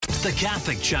The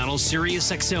Catholic channel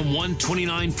Sirius XM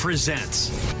 129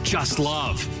 presents Just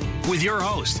Love with your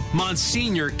host,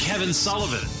 Monsignor Kevin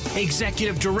Sullivan,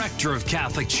 Executive Director of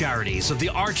Catholic Charities of the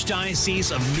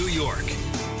Archdiocese of New York.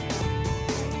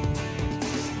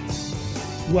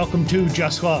 Welcome to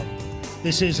Just Love.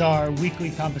 This is our weekly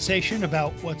conversation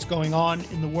about what's going on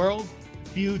in the world,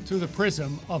 viewed through the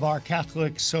prism of our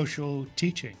Catholic social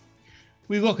teaching.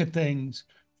 We look at things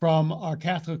from our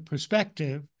Catholic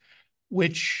perspective,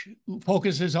 which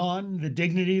focuses on the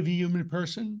dignity of a human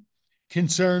person,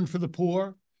 concern for the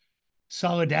poor,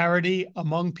 solidarity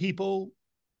among people,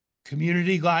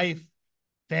 community life,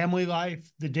 family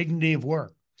life, the dignity of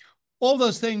work. All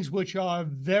those things which are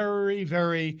very,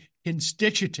 very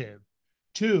constitutive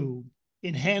to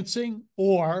enhancing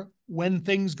or, when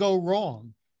things go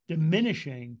wrong,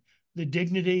 diminishing the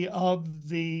dignity of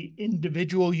the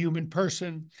individual human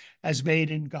person as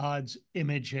made in God's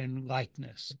image and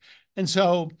likeness. And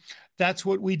so that's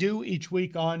what we do each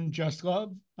week on Just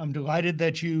Love. I'm delighted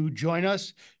that you join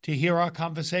us to hear our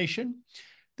conversation.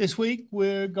 This week,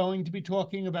 we're going to be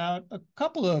talking about a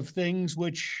couple of things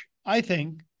which I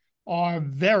think are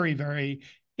very, very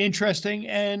interesting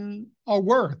and are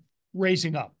worth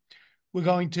raising up. We're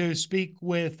going to speak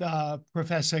with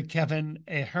Professor Kevin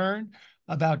Ahern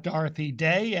about Dorothy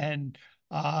Day, and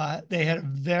they had a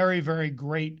very, very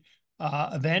great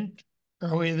event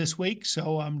earlier this week.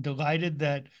 So I'm delighted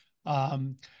that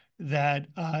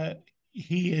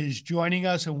he is joining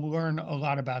us, and we'll learn a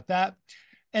lot about that.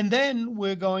 And then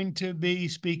we're going to be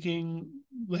speaking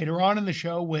later on in the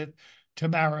show with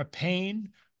Tamara Payne,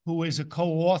 who is a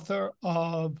co-author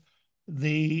of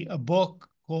a book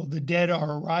called The Dead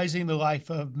Are Arising, the Life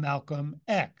of Malcolm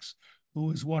X, who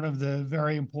was one of the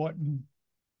very important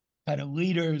kind of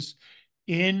leaders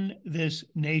in this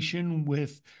nation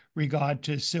with regard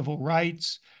to civil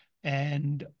rights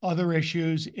and other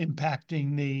issues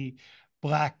impacting the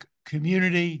Black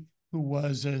community, who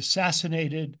was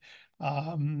assassinated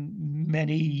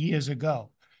many years ago.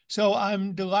 So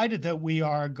I'm delighted that we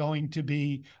are going to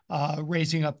be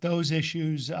raising up those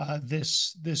issues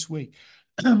this week.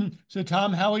 So,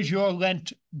 Tom, how is your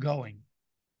Lent going?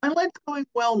 My Lent's going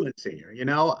well, Monsignor.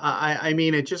 I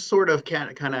mean, it just sort of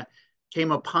kind of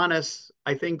came upon us,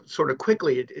 I think, sort of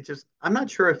quickly. It just, I'm not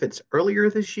sure if it's earlier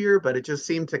this year, but it just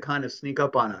seemed to kind of sneak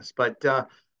up on us. But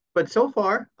so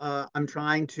far, I'm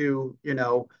trying to,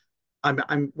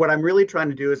 what I'm really trying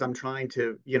to do is I'm trying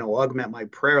to, augment my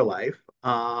prayer life.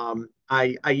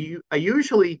 I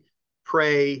usually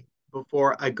pray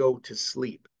before I go to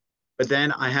sleep, but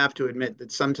then I have to admit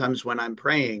that sometimes when I'm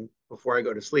praying before I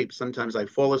go to sleep, sometimes I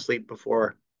fall asleep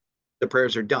before the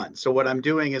prayers are done. So what I'm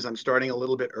doing is I'm starting a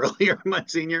little bit earlier,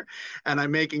 Monsignor, and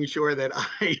I'm making sure that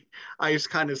I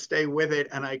just kind of stay with it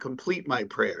and I complete my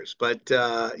prayers. But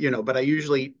but I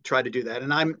usually try to do that,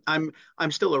 and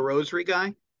I'm still a rosary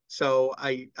guy. So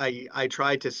I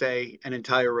try to say an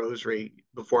entire rosary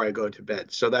before I go to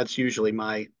bed. So that's usually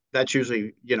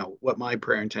what my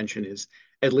prayer intention is,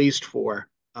 at least for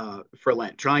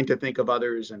Lent, trying to think of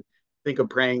others and think of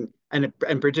praying and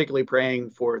particularly praying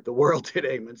for the world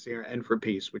today, Monsignor, and for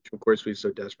peace, which of course we so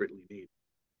desperately need.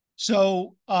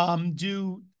 So Tom,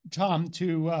 to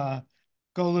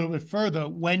go a little bit further,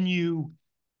 when you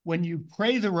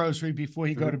pray the rosary before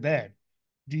you go to bed,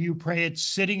 do you pray it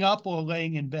sitting up or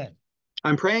laying in bed?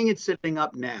 I'm praying it sitting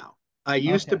up now. I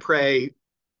used to pray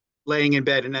laying in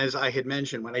bed, and as I had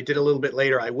mentioned, when I did a little bit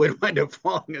later, I would wind up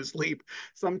falling asleep.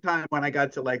 Sometime when I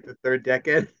got to like the third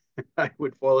decade, I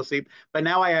would fall asleep. But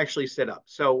now I actually sit up.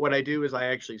 So what I do is I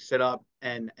actually sit up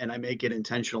and I make it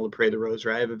intentional to pray the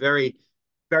rosary. I have a very,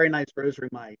 very nice rosary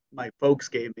my folks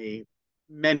gave me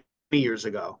many years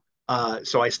ago.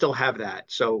 So I still have that.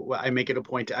 So I make it a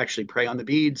point to actually pray on the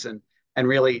beads and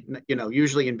really,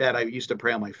 usually in bed I used to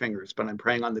pray on my fingers, but I'm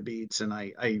praying on the beads, and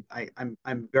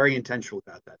I'm very intentional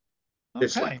about that.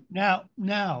 This Okay. way.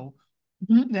 Now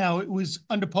it was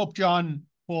under Pope John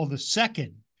Paul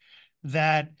II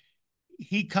that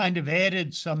he kind of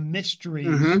added some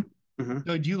mysteries.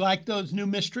 So do you like those new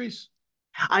mysteries?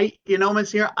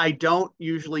 Monsignor, I don't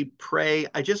usually pray.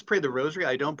 I just pray the rosary.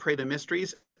 I don't pray the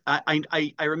mysteries.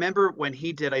 I remember when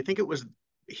he did, I think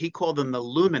he called them the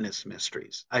luminous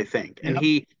mysteries, I think. And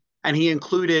Yep. he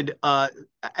included,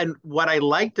 and what I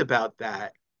liked about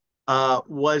that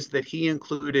was that he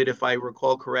included, if I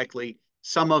recall correctly,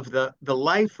 some of the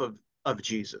life of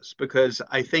Jesus, because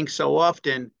I think so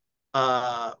often,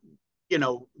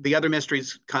 the other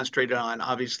mysteries concentrated on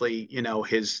obviously,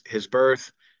 his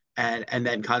birth, and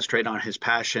then concentrate on his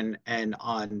passion and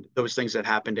on those things that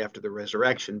happened after the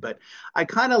resurrection. But I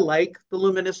kind of like the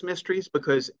luminous mysteries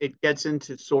because it gets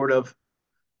into sort of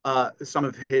some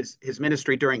of his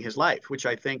ministry during his life, which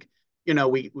I think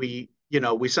we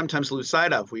sometimes lose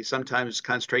sight of. We sometimes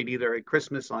concentrate either at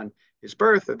Christmas on his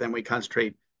birth, or then we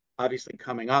concentrate obviously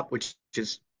coming up, which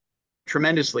is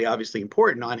tremendously obviously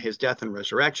important, on his death and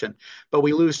resurrection. But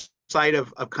we lose sight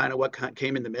of kind of what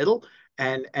came in the middle.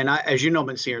 And as you know,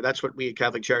 Monsignor, that's what we at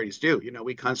Catholic Charities do.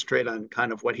 We concentrate on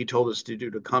kind of what he told us to do,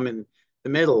 to come in the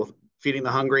middle, feeding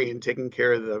the hungry and taking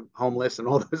care of the homeless and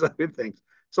all those other things.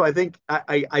 So I think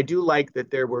I do like that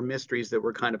there were mysteries that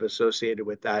were kind of associated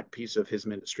with that piece of his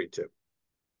ministry too.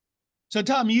 So,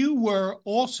 Tom, you were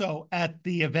also at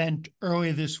the event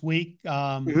earlier this week,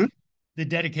 Mm-hmm. the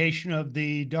dedication of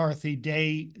the Dorothy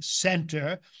Day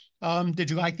Center. Did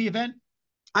you like the event?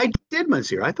 I did,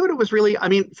 Monsieur. I thought it was really, I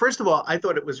mean, first of all, I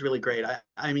thought it was really great.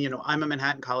 I mean, I'm a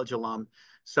Manhattan College alum,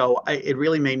 so it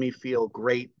really made me feel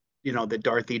great, that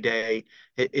Dorothy Day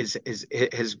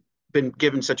has been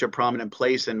given such a prominent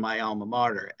place in my alma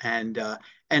mater. And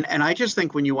I just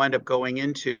think when you wind up going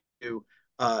into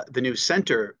the new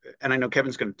center, and I know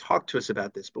Kevin's going to talk to us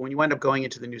about this, but when you wind up going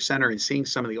into the new center and seeing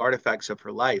some of the artifacts of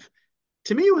her life,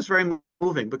 to me, it was very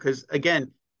moving because,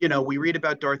 again, we read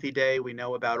about Dorothy Day, we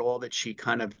know about all that she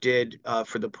kind of did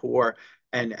for the poor,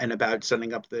 and about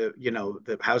setting up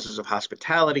the houses of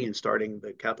hospitality and starting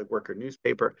the Catholic Worker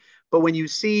newspaper. But when you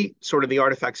see sort of the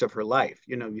artifacts of her life,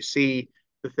 you see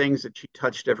the things that she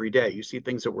touched every day. You see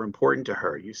things that were important to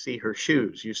her. You see her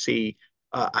shoes. You see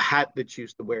a hat that she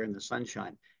used to wear in the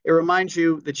sunshine. It reminds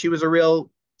you that she was a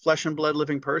real flesh and blood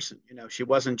living person. She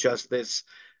wasn't just this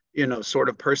sort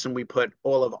of person we put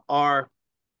all of our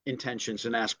intentions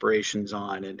and aspirations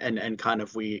on, and kind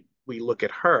of we look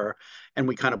at her and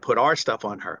we kind of put our stuff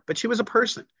on her. But she was a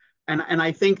person. And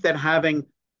I think that having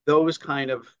those kind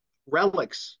of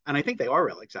relics, and I think they are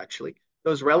relics actually,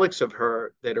 those relics of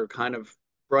her that are kind of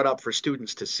brought up for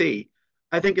students to see,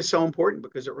 I think is so important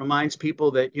because it reminds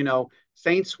people that,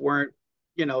 saints weren't,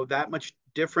 that much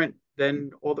different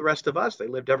than all the rest of us. They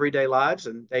lived everyday lives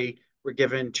and they were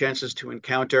given chances to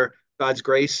encounter God's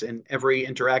grace in every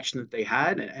interaction that they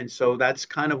had. And so that's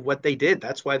kind of what they did.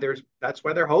 That's why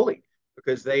they're holy,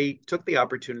 because they took the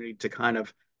opportunity to kind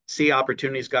of see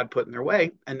opportunities God put in their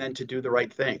way and then to do the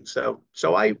right thing. So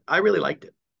I really liked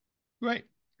it. Right.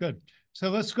 Good. So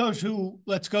let's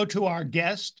go to our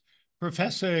guest,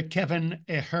 Professor Kevin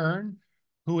Ahern,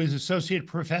 who is Associate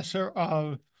Professor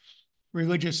of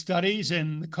Religious Studies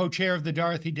and the co-chair of the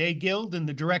Dorothy Day Guild and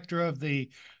the director of the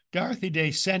Dorothy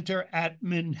Day Center at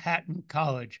Manhattan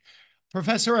College.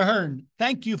 Professor Ahern,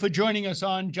 thank you for joining us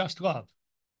on Just Love.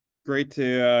 Great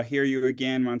to hear you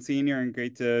again, Monsignor, and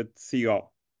great to see you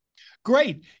all.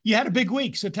 Great. You had a big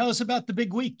week. So tell us about the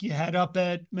big week you had up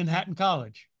at Manhattan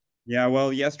College. Yeah,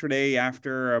 well, yesterday,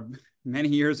 after many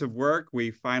years of work,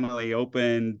 we finally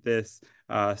opened this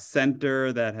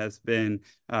center that has been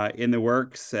in the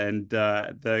works. And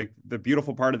the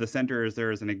beautiful part of the center is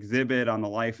there is an exhibit on the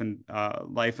life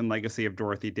and legacy of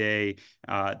Dorothy Day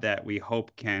that we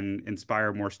hope can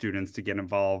inspire more students to get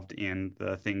involved in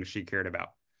the things she cared about.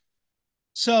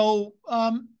 So,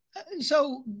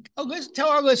 let's tell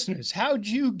our listeners, how'd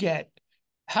you get,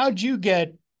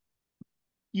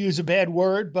 use a bad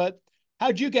word, but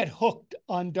how'd you get hooked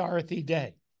on Dorothy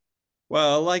Day?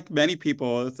 Well, like many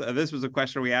people, this was a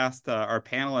question we asked our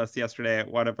panelists yesterday at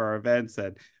one of our events,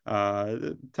 and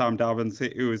Tom Dobbins,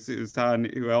 who's on,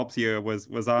 who helps you,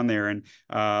 was on there, and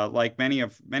like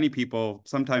many people,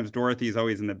 sometimes Dorothy is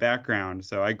always in the background.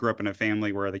 So I grew up in a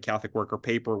family where the Catholic Worker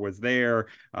paper was there,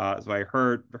 so I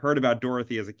heard about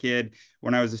Dorothy as a kid.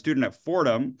 When I was a student at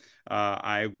Fordham,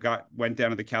 I went down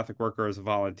to the Catholic Worker as a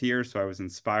volunteer, so I was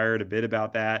inspired a bit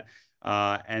about that.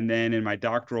 And then in my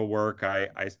doctoral work, I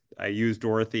used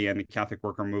Dorothy and the Catholic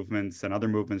Worker movements and other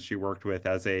movements she worked with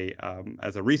as a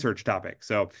research topic.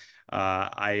 So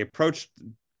I approached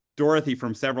Dorothy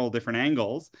from several different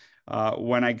angles.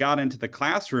 When I got into the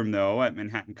classroom, though, at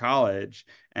Manhattan College,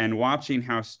 and watching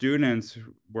how students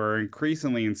were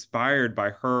increasingly inspired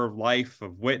by her life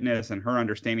of witness and her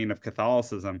understanding of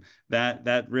Catholicism,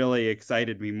 that really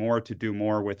excited me more to do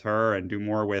more with her and do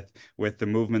more with the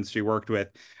movements she worked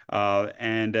with.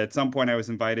 And at some point, I was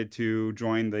invited to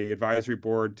join the advisory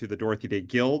board to the Dorothy Day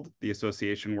Guild, the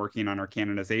association working on our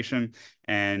canonization,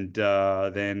 and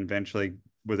then eventually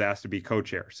was asked to be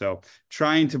co-chair. So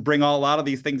trying to bring a lot of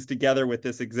these things together with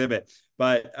this exhibit.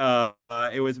 But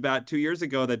it was about 2 years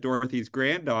ago that Dorothy's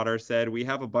granddaughter said, we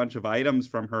have a bunch of items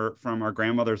from our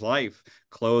grandmother's life,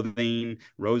 clothing,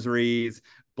 rosaries,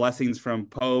 blessings from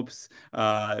popes,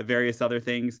 various other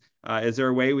things. Is there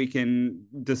a way we can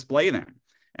display them?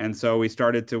 And so we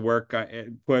started to work,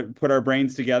 put our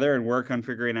brains together and work on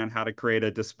figuring out how to create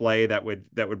a display that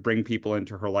would bring people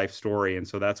into her life story. And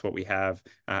so that's what we have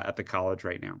at the college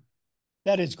right now.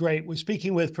 That is great. We're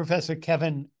speaking with Professor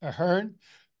Kevin Ahern,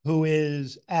 who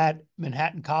is at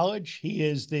Manhattan College. He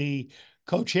is the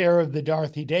co-chair of the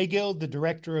Dorothy Day Guild, the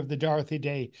director of the Dorothy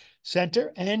Day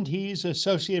Center, and he's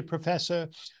associate professor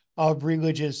of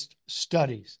religious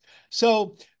studies.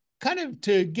 So kind of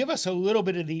to give us a little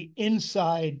bit of the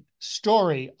inside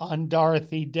story on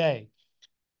Dorothy Day,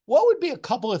 what would be a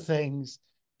couple of things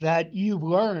that you've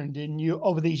learned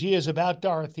over these years about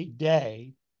Dorothy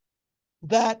Day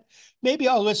that maybe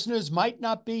our listeners might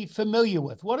not be familiar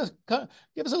with?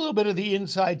 Give us a little bit of the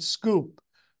inside scoop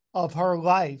of her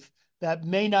life that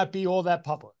may not be all that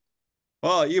public.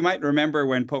 Well, you might remember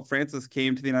when Pope Francis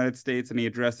came to the United States and he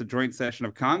addressed a joint session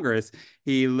of Congress,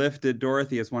 he lifted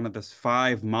Dorothy as one of the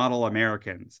 5 model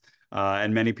Americans.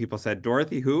 And many people said,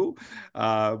 Dorothy, who?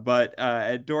 But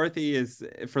Dorothy is,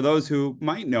 for those who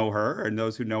might know her and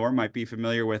those who know her might be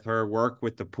familiar with her work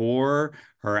with the poor,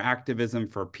 her activism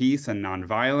for peace and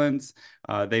nonviolence.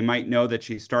 They might know that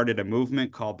she started a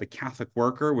movement called the Catholic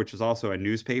Worker, which is also a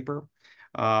newspaper.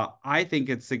 I think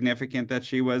it's significant that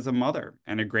she was a mother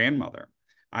and a grandmother.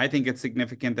 I think it's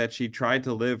significant that she tried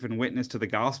to live and witness to the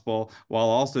gospel while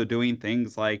also doing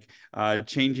things like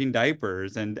changing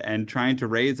diapers and trying to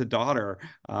raise a daughter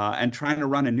and trying to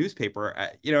run a newspaper.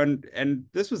 And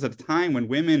this was a time when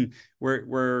women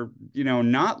were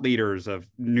not leaders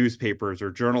of newspapers or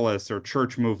journalists or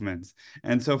church movements.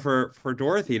 And so for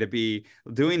Dorothy to be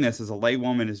doing this as a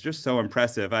laywoman is just so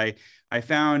impressive. I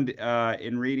found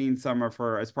in reading some of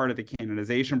her, as part of the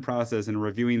canonization process and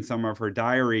reviewing some of her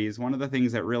diaries, one of the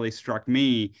things that really struck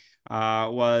me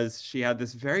was she had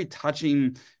this very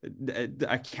touching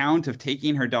account of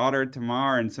taking her daughter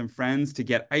Tamar and some friends to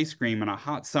get ice cream on a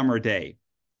hot summer day.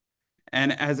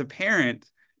 And as a parent,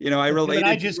 I related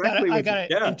I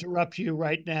gotta interrupt you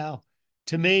right now.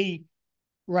 To me,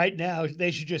 right now,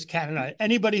 they should just canonize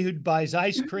anybody who buys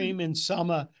ice cream in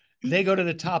summer. They go to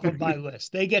the top of my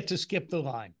list. They get to skip the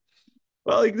line.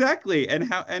 Well, exactly.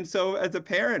 And so as a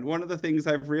parent, one of the things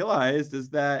I've realized is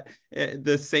that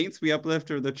the saints we uplift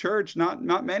or the church, not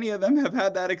many of them have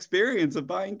had that experience of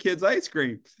buying kids ice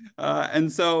cream.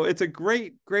 And so it's a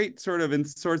great sort of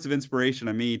source of inspiration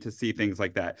to me to see things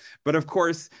like that. But of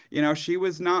course, she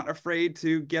was not afraid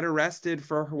to get arrested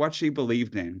for what she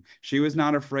believed in. She was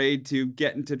not afraid to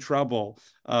get into trouble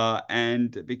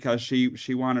and because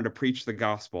she wanted to preach the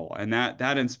gospel. And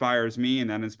that inspires me and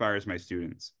that inspires my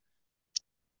students.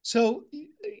 So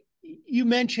you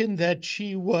mentioned that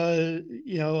she was,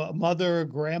 a mother, a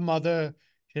grandmother,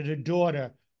 she had a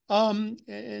daughter.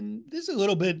 And this is a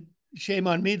little bit shame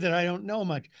on me that I don't know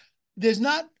much. There's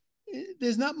not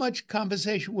much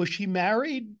conversation. Was she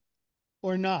married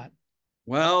or not?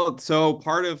 Well, so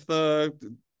part of the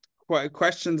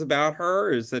questions about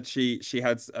her is that she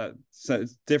had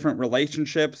different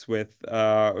relationships with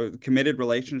committed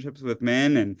relationships with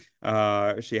men,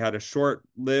 and she had a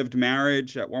short-lived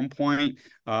marriage at one point,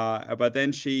 but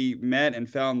then she met and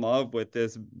fell in love with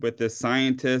this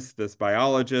scientist, this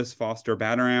biologist, Foster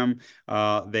Batteram.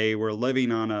 They were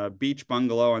living on a beach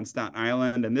bungalow on Staten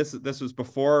Island, and this was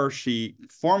before she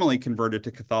formally converted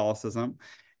to Catholicism.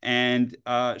 And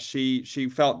she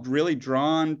felt really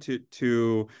drawn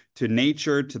to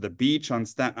nature, to the beach on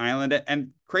Staten Island.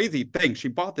 And crazy thing, she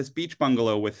bought this beach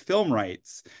bungalow with film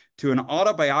rights to an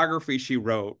autobiography she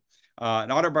wrote,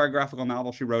 an autobiographical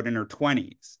novel she wrote in her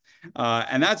 20s.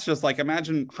 And that's just like,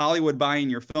 imagine Hollywood buying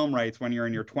your film rights when you're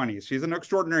in your 20s. She's an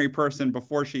extraordinary person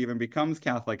before she even becomes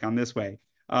Catholic on this way.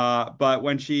 But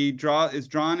when she is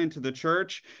drawn into the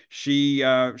church, she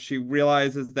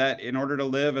realizes that in order to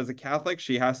live as a Catholic,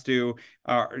 she has to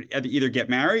either get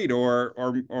married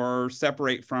or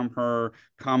separate from her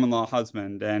common law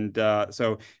husband. And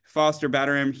so Foster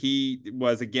Batteram, he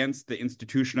was against the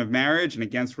institution of marriage and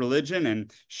against religion,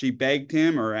 and she begged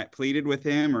him or pleaded with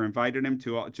him or invited him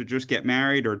to just get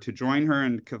married or to join her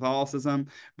in Catholicism.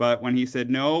 But when he said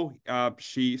no,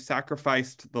 she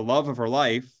sacrificed the love of her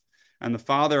life and the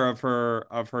father of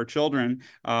her children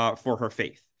for her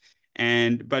faith.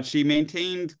 But she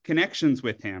maintained connections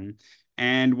with him.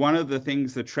 And one of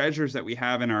the treasures that we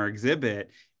have in our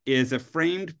exhibit is a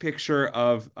framed picture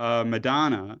of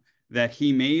Madonna that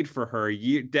he made for her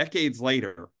decades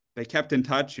later. They kept in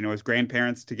touch, as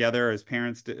grandparents together, as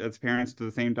parents to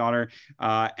the same daughter.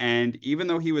 And even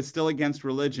though he was still against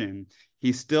religion,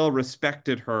 he still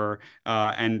respected her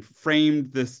and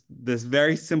framed this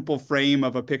very simple frame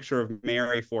of a picture of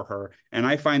Mary for her. And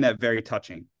I find that very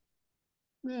touching.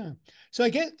 Yeah. So I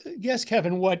guess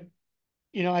Kevin, what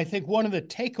I think one of the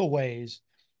takeaways,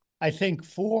 I think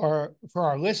for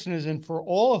our listeners and for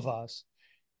all of us,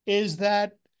 is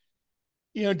that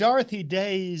Dorothy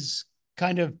Day's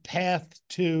kind of path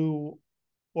to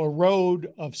or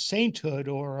road of sainthood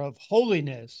or of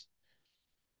holiness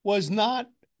was not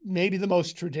maybe the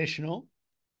most traditional,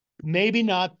 maybe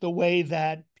not the way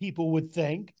that people would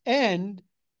think, and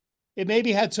it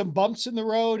maybe had some bumps in the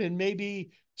road, and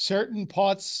maybe certain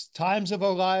times of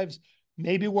our lives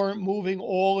maybe weren't moving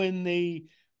all in the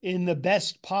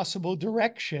best possible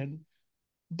direction.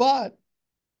 But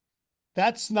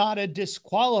that's not a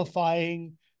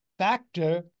disqualifying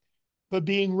factor for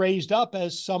being raised up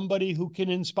as somebody who can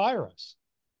inspire us.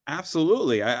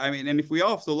 Absolutely. I mean, and if we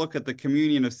also look at the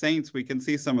communion of saints, we can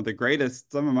see some of the greatest,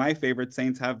 some of my favorite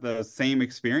saints have the same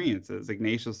experiences.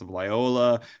 Ignatius of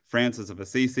Loyola, Francis of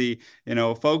Assisi,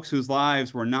 folks whose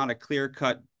lives were not a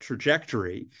clear-cut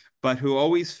trajectory, but who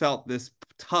always felt this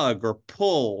tug or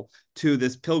pull to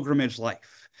this pilgrimage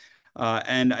life.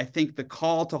 And I think the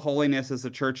call to holiness, as the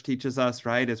church teaches us,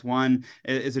 right, is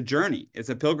a journey, is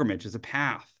a pilgrimage, is a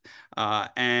path. I've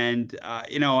been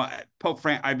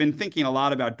thinking a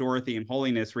lot about Dorothy and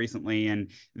holiness recently, and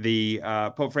the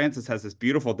Pope Francis has this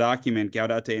beautiful document,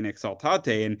 Gaudete in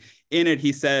Exsultate, and in it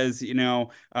he says,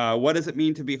 what does it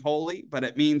mean to be holy? But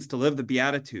it means to live the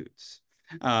Beatitudes.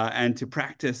 And to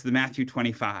practice the Matthew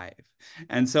 25.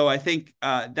 And so I think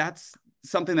that's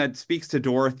something that speaks to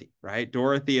Dorothy, right?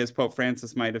 Dorothy, as Pope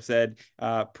Francis might have said,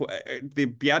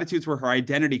 the Beatitudes were her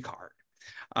identity card.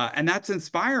 And that's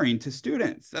inspiring to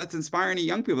students. That's inspiring to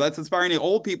young people. That's inspiring to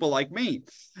old people like me.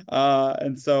 I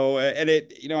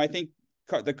think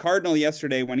the Cardinal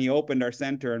yesterday, when he opened our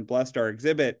center and blessed our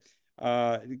exhibit,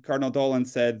 Cardinal Dolan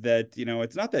said that,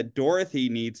 it's not that Dorothy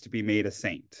needs to be made a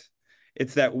saint.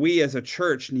 It's that we as a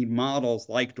church need models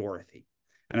like Dorothy.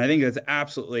 And I think that's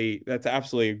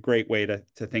absolutely a great way to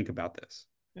think about this.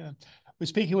 Yeah. We're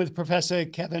speaking with Professor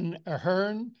Kevin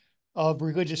Ahern of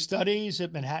Religious Studies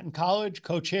at Manhattan College,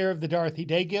 co-chair of the Dorothy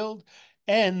Day Guild,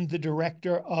 and the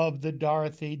director of the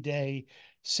Dorothy Day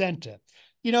Center.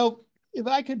 If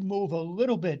I could move a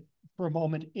little bit for a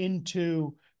moment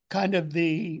into kind of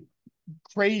the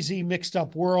crazy mixed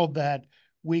up world that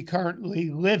we currently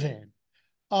live in.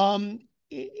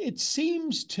 It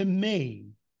seems to me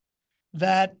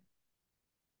that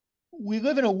we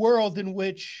live in a world in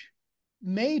which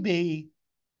maybe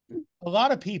a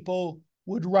lot of people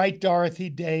would write Dorothy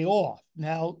Day off.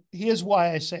 Now, here's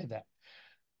why I say that.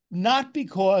 Not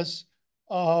because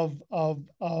of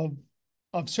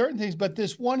certain things, but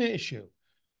this one issue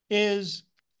is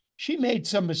she made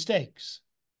some mistakes,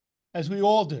 as we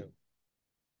all do.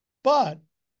 But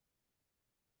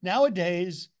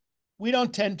nowadays, we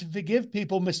don't tend to forgive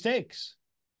people mistakes.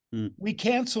 We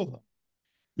cancel them.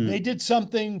 They did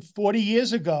something 40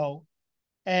 years ago,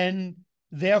 and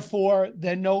therefore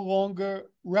they're no longer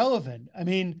relevant. I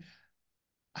mean,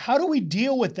 how do we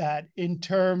deal with that in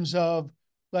terms of,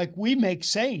 like, we make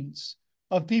saints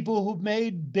of people who've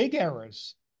made big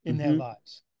errors in their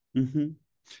lives?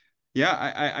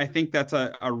 Yeah, I think that's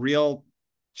a real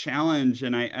challenge,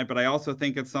 but I also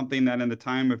think it's something that in the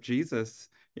time of Jesus,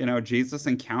 Jesus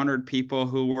encountered people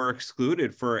who were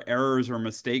excluded for errors or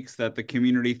mistakes that the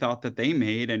community thought that they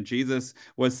made, and Jesus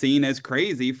was seen as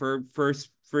crazy for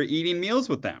eating meals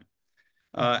with them.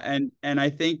 And I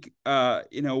think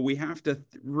we have to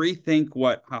rethink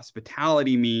what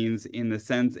hospitality means in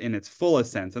its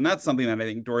fullest sense, and that's something that I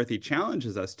think Dorothy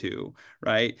challenges us to,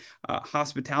 right?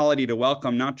 Hospitality to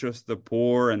welcome not just the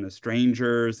poor and the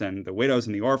strangers and the widows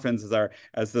and the orphans,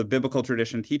 as the biblical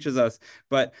tradition teaches us,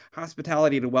 but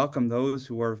hospitality to welcome those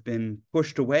who have been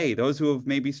pushed away, those who have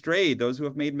maybe strayed, those who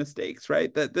have made mistakes,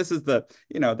 right? That this is the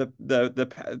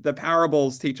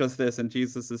parables teach us this, and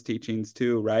Jesus's teachings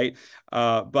too, right?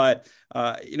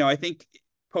 I think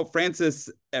Pope Francis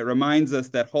reminds us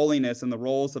that holiness and the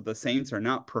roles of the saints are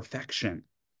not perfection.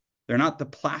 They're not the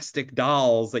plastic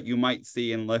dolls that you might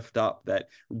see and lift up, that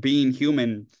being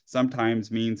human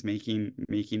sometimes means making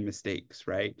mistakes,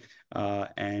 right?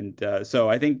 So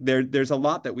I think there's a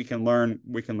lot that we can learn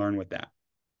with that.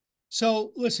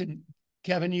 So listen,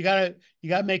 Kevin, you gotta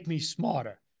make me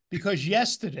smarter, because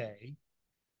yesterday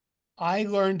I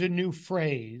learned a new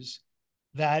phrase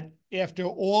that after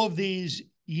all of these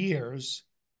years,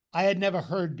 I had never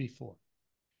heard before.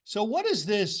 So what is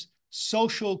this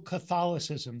social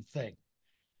Catholicism thing?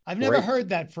 I've never heard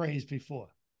that phrase before.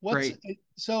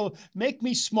 So make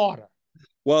me smarter.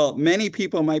 Well, many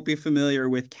people might be familiar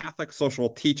with Catholic social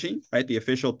teaching, right? The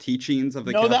official teachings of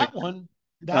the Know Catholic. that one.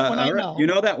 That one I All right. You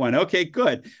know. know that one. Okay,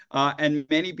 good. And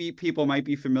many people might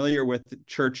be familiar with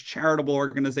church charitable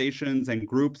organizations and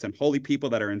groups and holy people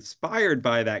that are inspired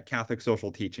by that Catholic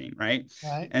social teaching, right?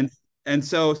 Right. And and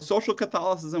so social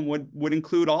Catholicism would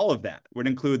include all of that, would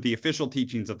include the official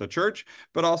teachings of the church,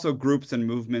 but also groups and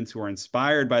movements who are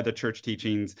inspired by the church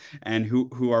teachings and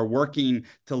who are working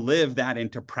to live that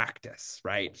into practice,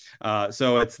 right?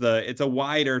 So it's a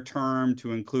wider term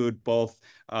to include both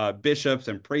bishops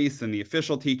and priests and the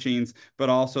official teachings, but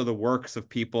also the works of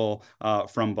people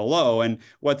from below. And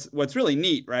what's really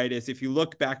neat, right, is if you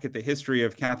look back at the history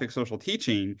of Catholic social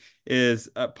teaching, is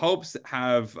popes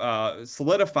have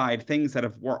solidified things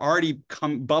that were already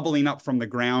bubbling up from the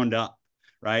ground up.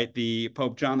 Right, the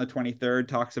Pope John the 23rd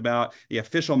talks about the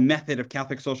official method of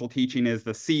Catholic social teaching is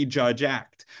the See, Judge,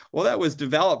 Act. Well, that was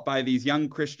developed by these young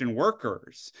Christian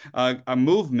workers, a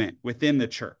movement within the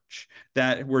church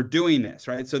that were doing this,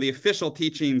 right? So the official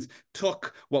teachings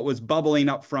took what was bubbling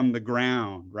up from the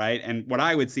ground, right? And what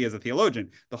I would see as a theologian,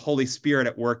 the Holy Spirit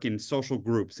at work in social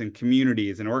groups and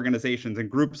communities and organizations and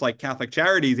groups like Catholic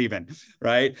Charities even,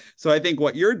 right? So I think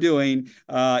what you're doing,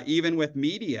 even with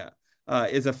media,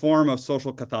 is a form of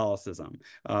social Catholicism.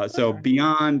 So Sure.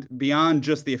 beyond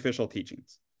just the official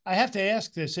teachings. I have to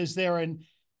ask this: is there an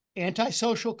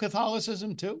antisocial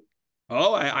Catholicism too?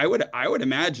 Oh, I would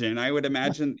imagine.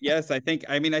 Yes, I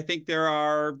think there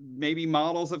are maybe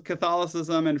models of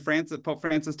Catholicism, and Pope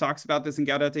Francis talks about this in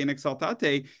Gaudete and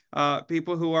Exsultate.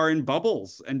 People who are in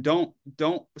bubbles and don't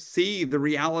see the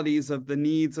realities of the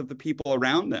needs of the people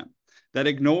around them, that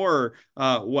ignore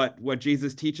what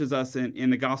Jesus teaches us in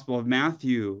the Gospel of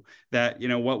Matthew, that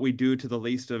what we do to the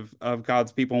least of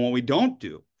God's people and what we don't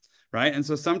do. Right. And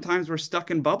so sometimes we're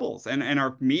stuck in bubbles, and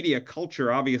our media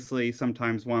culture obviously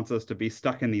sometimes wants us to be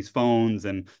stuck in these phones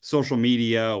and social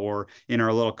media or in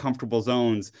our little comfortable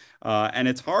zones. And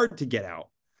it's hard to get out.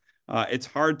 It's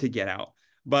hard to get out.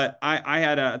 But I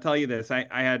had to tell you this. I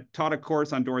had taught a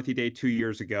course on Dorothy Day 2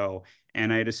 years ago,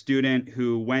 and I had a student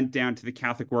who went down to the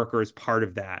Catholic worker as part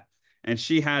of that. And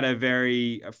she had a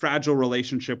very fragile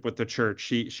relationship with the church.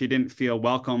 She didn't feel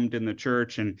welcomed in the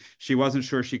church, and she wasn't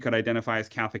sure she could identify as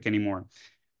Catholic anymore.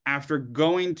 After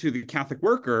going to the Catholic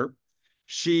worker,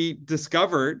 she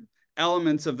discovered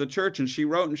elements of the church, and she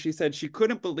wrote and she said she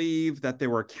couldn't believe that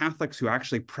there were Catholics who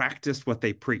actually practiced what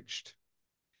they preached.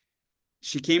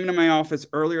 She came into my office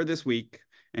earlier this week,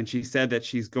 and she said that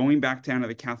she's going back down to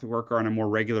the Catholic worker on a more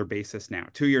regular basis now,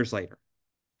 2 years later.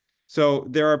 So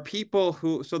there are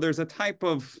people so there's a type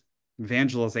of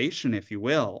evangelization, if you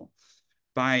will,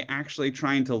 by actually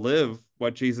trying to live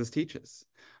what Jesus teaches.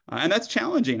 And that's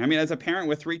challenging. I mean, as a parent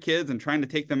with 3 kids and trying to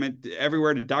take them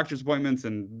everywhere to doctor's appointments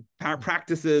and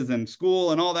practices and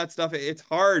school and all that stuff, it's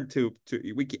hard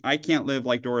I can't live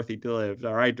like Dorothy lived.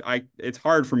 All right. It's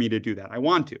hard for me to do that. I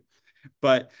want to,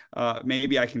 but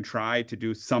maybe I can try to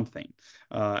do something.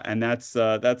 And that's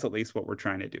at least what we're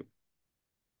trying to do.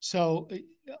 So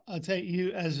I'll tell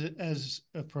you, as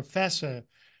a professor,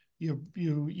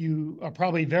 you are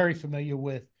probably very familiar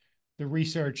with the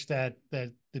research that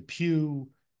the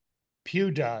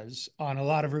Pew does on a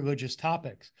lot of religious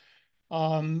topics.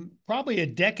 Probably a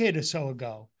decade or so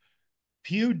ago,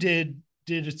 Pew did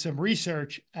some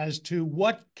research as to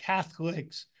what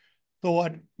Catholics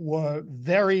thought were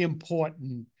very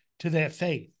important to their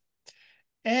faith.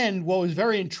 And what was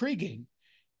very intriguing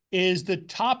is the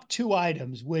top 2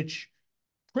 items, which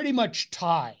pretty much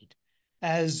tied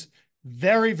as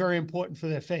very, very important for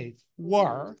their faith,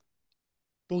 were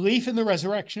belief in the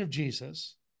resurrection of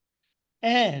Jesus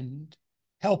and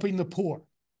helping the poor.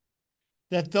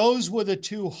 That those were the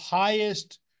 2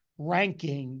 highest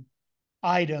ranking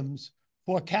items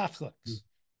for Catholics,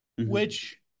 Mm-hmm.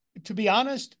 which, to be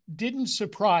honest, didn't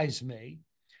surprise me.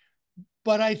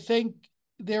 But I think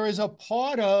there is a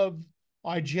part of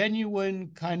our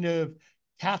genuine kind of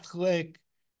Catholic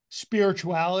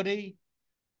spirituality,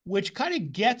 which kind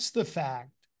of gets the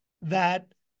fact that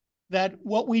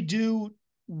what we do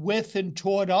with and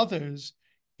toward others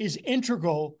is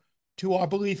integral to our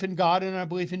belief in God and our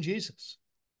belief in Jesus.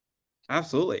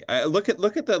 Absolutely. Look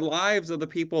at the lives of the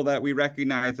people that we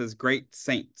recognize as great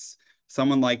saints.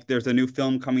 Someone like, there's a new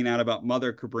film coming out about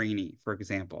Mother Cabrini, for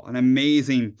example, an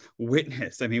amazing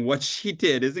witness. I mean, what she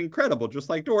did is incredible, just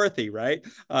like Dorothy, right?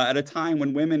 At a time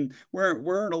when women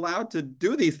weren't allowed to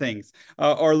do these things.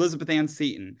 Or Elizabeth Ann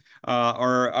Seton,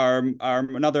 or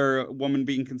another woman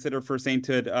being considered for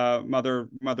sainthood, Mother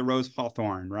Rose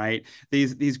Hawthorne, right?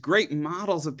 These great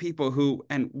models of people who,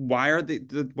 and why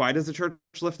does the church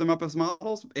lift them up as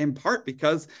models? In part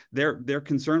because they're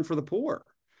concerned for the poor.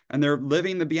 and they're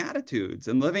living the Beatitudes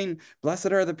and living,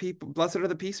 blessed are the people, blessed are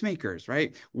the peacemakers,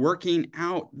 right? Working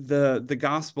out the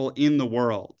gospel in the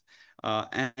world.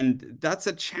 And that's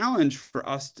a challenge for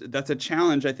us. That's a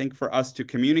challenge, I think, for us to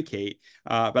communicate.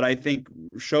 But I think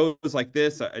shows like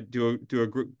this do a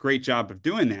great job of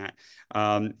doing that.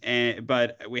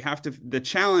 But we have to. The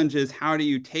challenge is, how do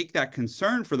you take that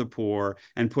concern for the poor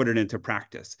and put it into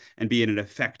practice and be in an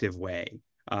effective way?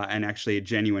 And actually a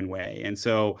genuine way. And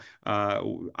so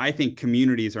I think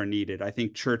communities are needed. I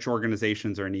think church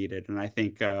organizations are needed. And I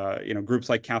think, groups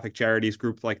like Catholic Charities,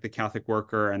 groups like the Catholic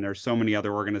Worker, and there's so many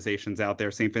other organizations out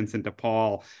there, St. Vincent de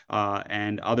Paul,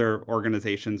 and other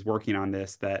organizations working on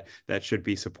this that should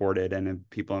be supported and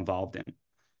people involved in.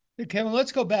 Kevin,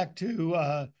 let's go back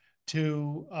to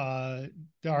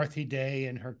Dorothy Day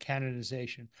and her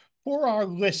canonization. For our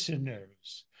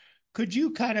listeners, could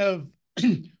you kind of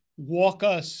walk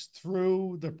us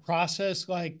through the process,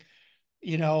 and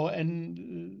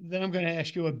then I'm going to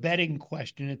ask you a betting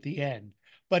question at the end.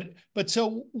 But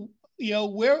so,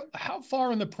 how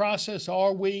far in the process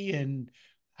are we, and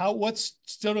what's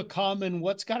still to come, and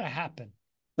what's got to happen?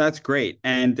 That's great.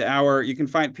 And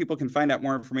people can find out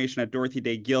more information at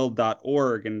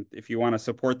dorothydayguild.org. And if you want to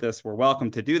support this, we're welcome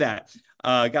to do that.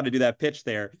 Got to do that pitch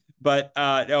there. But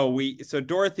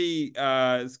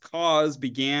Dorothy's cause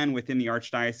began within the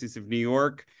Archdiocese of New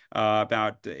York.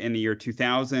 About in the year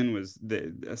 2000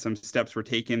 some steps were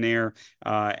taken there,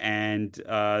 and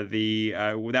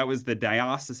that was the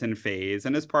diocesan phase.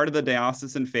 And as part of the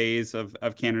diocesan phase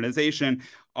of canonization,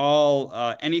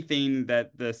 anything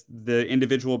that the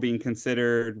individual being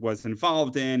considered was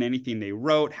involved in, anything they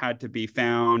wrote had to be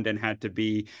found and had to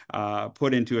be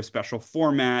put into a special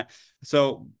format.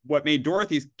 So what made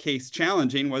Dorothy's case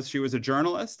challenging was she was a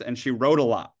journalist and she wrote a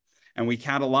lot. And we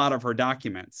had a lot of her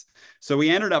documents. So we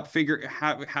ended up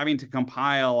having to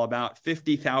compile about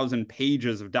 50,000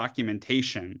 pages of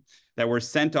documentation that were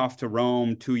sent off to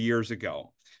Rome 2 years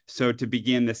ago. So to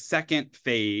begin the second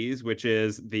phase, which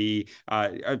is the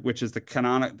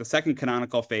second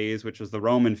canonical phase, which was the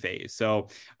Roman phase. So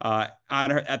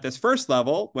at this first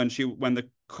level, when the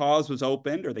cause was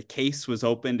opened, or the case was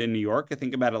opened in New York, I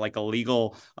think about it like a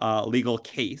legal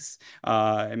case,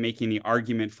 making the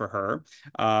argument for her,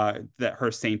 that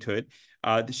her sainthood.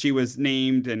 She was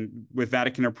named, and with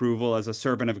Vatican approval, as a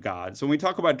servant of God. So when we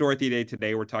talk about Dorothy Day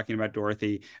today, we're talking about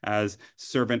Dorothy as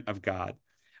servant of God.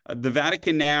 The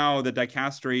Vatican now, the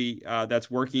dicastery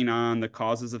that's working on the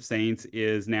causes of saints,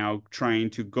 is now trying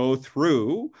to go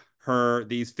through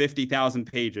these 50,000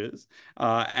 pages,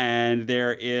 and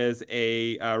there is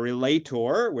a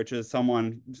relator, which is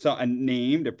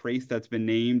a priest that's been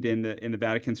named in the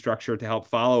Vatican structure to help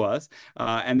follow us,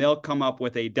 and they'll come up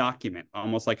with a document,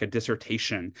 almost like a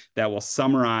dissertation, that will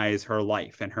summarize her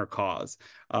life and her cause.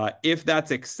 If that's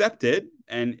accepted,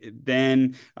 and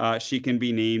then she can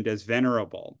be named as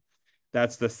venerable.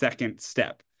 That's the second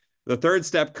step. The third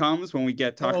step comes when we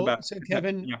talk about. So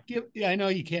Kevin, I know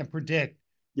you can't predict.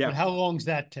 Yeah. But how long does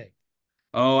that take?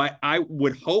 Oh, I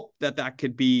would hope that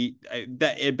could be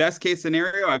that in best case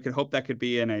scenario. I could hope that could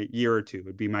be in a year or two.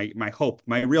 Would be my hope.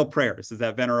 My real prayers is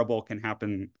that venerable can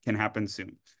happen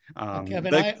soon.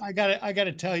 Kevin, I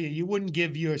gotta tell you, you wouldn't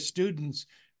give your students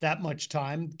that much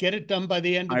time. Get it done by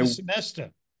the end of the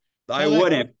semester. I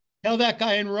wouldn't. Tell that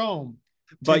guy in Rome.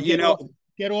 But get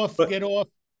off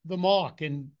the mark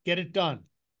and get it done.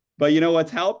 But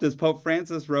what's helped is Pope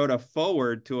Francis wrote a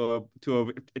foreword to a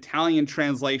Italian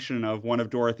translation of one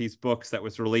of Dorothy's books that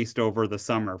was released over the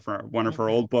summer. One of her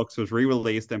old books was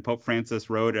re-released, and Pope Francis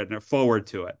wrote a foreword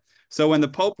to it. So when the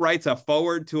Pope writes a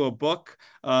foreword to a book,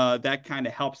 that kind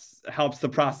of helps the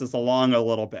process along a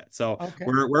little bit. So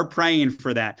we're praying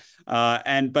for that.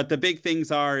 But the big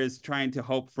things is trying to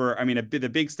hope for. The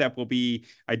big step will be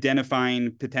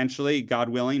identifying potentially, God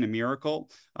willing, a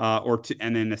miracle,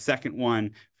 and then the second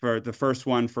one, for the first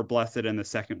one for blessed, and the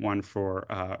second one for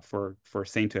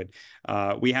sainthood.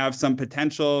 We have some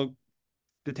potentials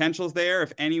there.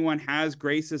 If anyone has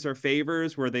graces or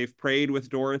favors where they've prayed with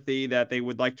Dorothy that they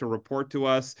would like to report to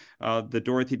us, the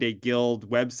Dorothy Day Guild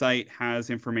website has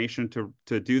information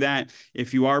to do that.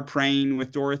 If you are praying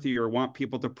with Dorothy or want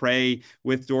people to pray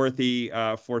with Dorothy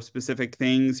for specific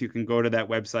things, you can go to that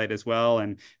website as well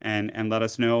and let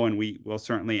us know, and we will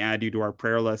certainly add you to our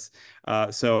prayer list.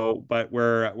 But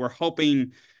we're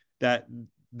hoping that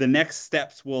the next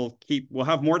steps we'll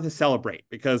have more to celebrate,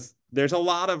 because there's a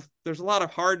lot of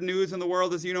hard news in the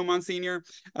world, as you know, Monsignor,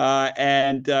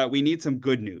 and we need some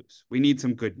good news.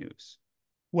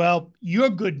 Well, you're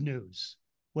good news.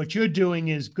 What you're doing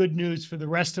is good news for the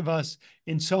rest of us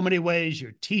in so many ways.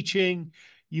 You're teaching,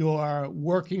 You're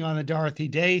working on the Dorothy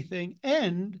Day thing,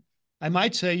 and I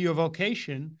might say your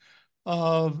vocation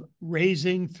of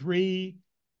raising 3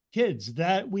 kids.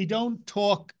 That we don't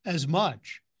talk as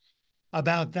much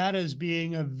about that as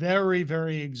being a very,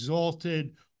 very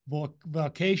exalted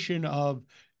vocation of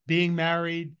being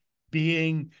married,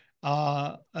 being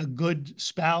a good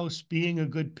spouse, being a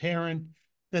good parent.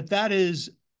 That is,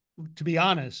 to be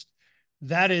honest,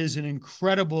 that is an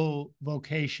incredible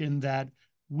vocation that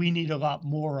we need a lot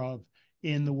more of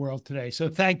in the world today. So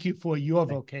thank you for your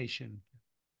vocation.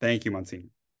 Thank you, Monsignor.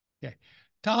 Okay.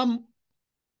 Tom,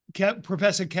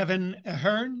 Professor Kevin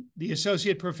Ahern, the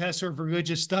Associate Professor of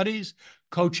Religious Studies,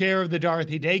 co-chair of the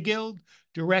Dorothy Day Guild,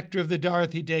 director of the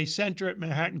Dorothy Day Center at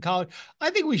Manhattan College. I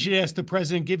think we should ask the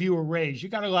president to give you a raise. You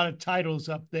got a lot of titles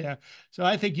up there, so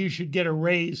I think you should get a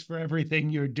raise for everything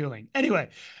you're doing. Anyway,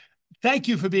 thank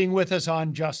you for being with us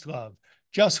on Just Love.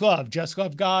 Just love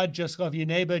God, just love your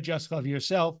neighbor, just love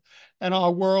yourself, and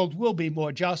our world will be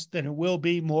more just and it will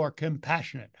be more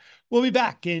compassionate. We'll be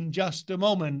back in just a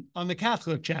moment on the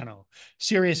Catholic Channel,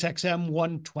 Sirius XM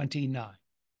 129.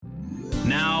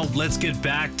 Now, let's get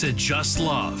back to Just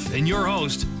Love and your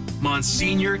host,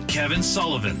 Monsignor Kevin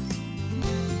Sullivan.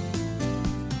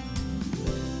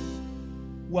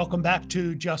 Welcome back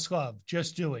to Just Love.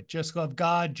 Just do it. Just love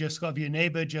God, just love your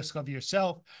neighbor, just love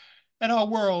yourself, and our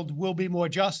world will be more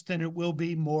just and it will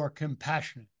be more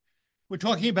compassionate. We're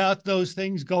talking about those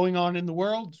things going on in the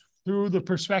world through the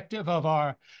perspective of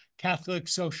our Catholic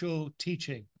social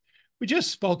teaching. We just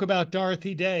spoke about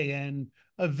Dorothy Day and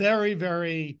a very,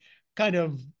 very kind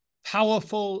of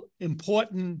powerful,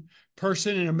 important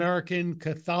person in American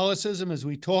Catholicism, as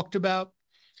we talked about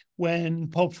when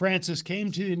Pope Francis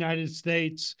came to the United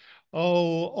States,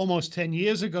 almost 10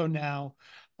 years ago now.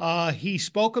 He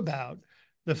spoke about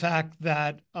the fact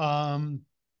that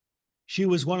she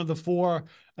was one of the 4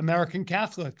 American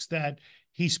Catholics that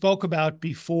he spoke about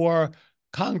before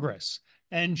Congress.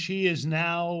 And she is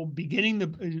now beginning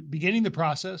the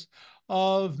process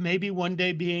of maybe one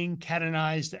day being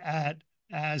canonized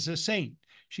as a saint.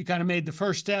 She kind of made the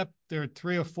first step. There are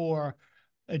 3 or 4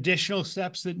 additional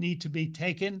steps that need to be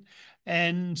taken.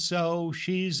 And so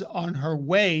she's on her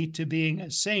way to being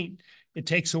a saint. It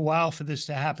takes a while for this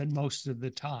to happen most of the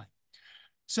time.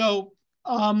 So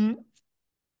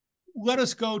let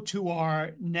us go to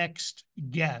our next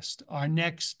guest. Our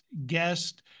next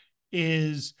guest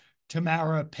is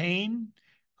Tamara Payne,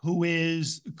 who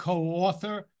is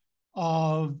co-author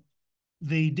of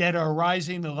The Dead Are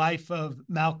Rising, The Life of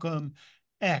Malcolm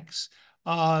X.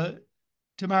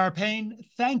 Tamara Payne,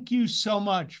 thank you so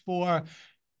much for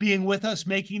being with us,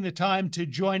 making the time to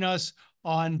join us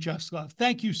on Just Love.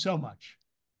 Thank you so much.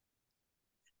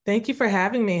 Thank you for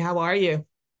having me. How are you?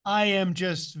 I am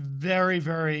just very,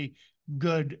 very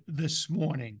good this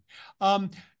morning.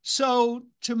 So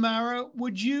Tamara,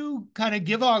 would you kind of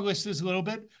give our listeners a little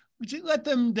bit, would you let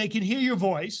them, they can hear your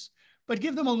voice, but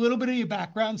give them a little bit of your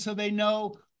background so they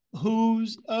know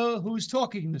who's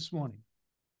talking this morning.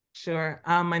 Sure.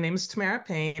 My name is Tamara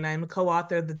Payne. I'm a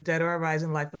co-author of The Dead Are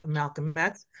Rising, Life of Malcolm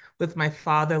X with my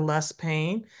father, Les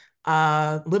Payne.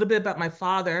 A little bit about my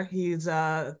father. He's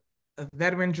a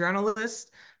veteran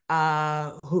journalist,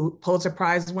 who Pulitzer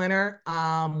Prize winner,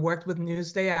 worked with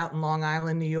Newsday out in Long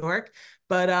Island, New York.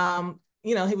 But,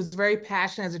 he was very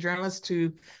passionate as a journalist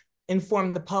to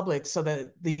inform the public so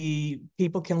that the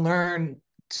people can learn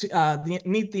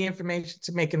need the information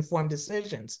to make informed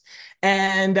decisions.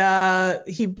 And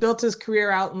he built his career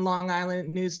out in Long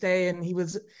Island Newsday, and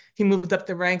he moved up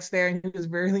the ranks there, and he was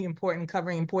really important,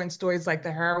 covering important stories like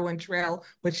the heroin trail,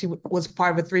 which he was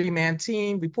part of a 3-man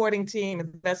team, reporting team,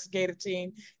 investigative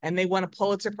team, and they won a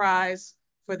Pulitzer Prize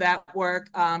for that work.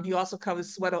 He also covered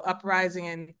Soweto Uprising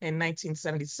in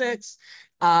 1976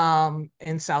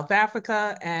 in South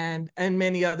Africa, and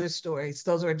many other stories.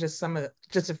 Those are just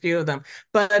a few of them.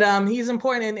 But he's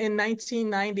important. In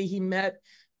 1990, he met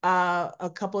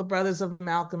a couple of brothers of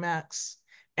Malcolm X,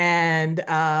 and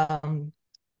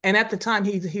at the time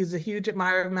he's a huge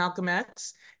admirer of Malcolm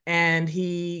X, and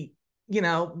he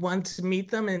wanted to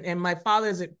meet them. And my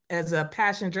father, as a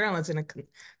passionate journalist and a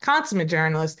consummate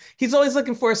journalist, he's always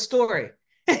looking for a story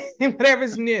and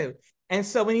whatever's new. And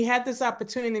so when he had this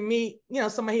opportunity to meet,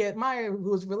 somebody he admired who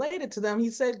was related to them, he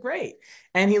said, great.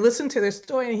 And he listened to their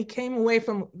story, and he came away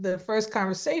from the first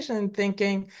conversation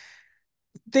thinking,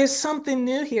 there's something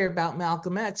new here about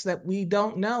Malcolm X that we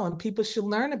don't know, and people should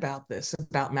learn about this,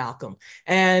 about Malcolm.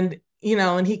 And,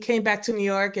 and he came back to New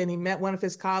York, and he met one of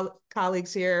his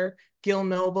colleagues here, Gil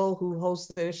Noble, who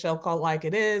hosted a show called Like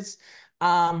It Is.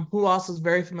 who also is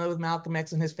very familiar with Malcolm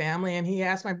X and his family. And he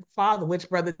asked my father, which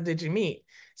brother did you meet?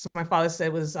 So my father said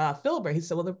it was Philbert. He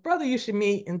said, well, the brother you should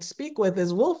meet and speak with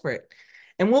is Wilfred.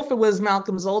 And Wilfred was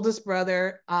Malcolm's oldest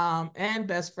brother and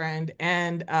best friend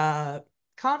and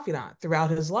confidant throughout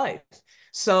his life.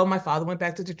 So my father went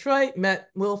back to Detroit, met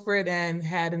Wilfred, and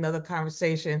had another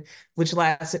conversation, which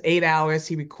lasted 8 hours.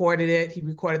 He recorded it. He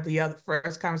recorded the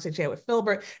first conversation he had with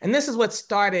Philbert. And this is what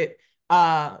started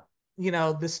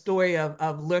the story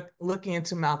of looking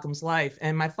into Malcolm's life.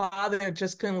 And my father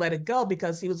just couldn't let it go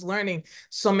because he was learning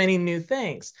so many new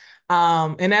things.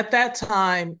 And at that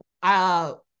time,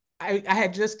 I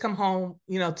had just come home,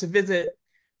 to visit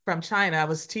from China. I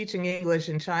was teaching English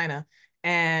in China,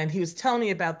 and he was telling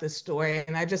me about this story.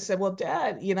 And I just said, well,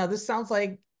 Dad, this sounds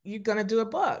like you're going to do a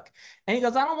book. And he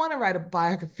goes, I don't want to write a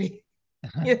biography.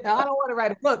 I don't want to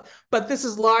write a book, but this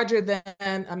is larger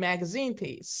than a magazine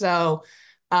piece. So,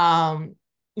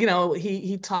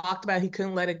 he talked about he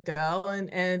couldn't let it go.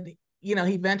 And he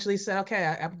eventually said,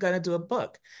 okay, I'm going to do a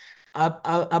book.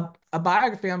 A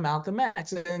biography on Malcolm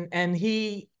X. And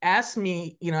he asked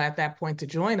me, at that point to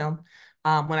join him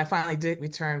when I finally did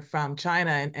return from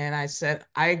China. And I said,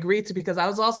 I agreed to, because I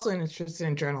was also interested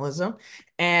in journalism.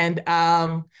 And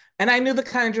I knew the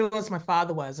kind of journalist my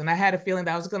father was. And I had a feeling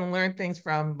that I was going to learn things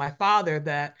from my father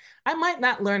that I might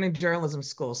not learn in journalism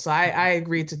school. So I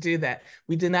agreed to do that.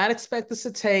 We did not expect this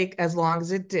to take as long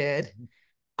as it did.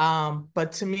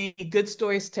 But to me, good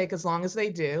stories take as long as they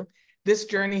do. This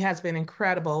journey has been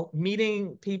incredible,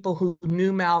 meeting people who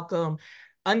knew Malcolm,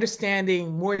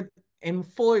 understanding more in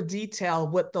fuller detail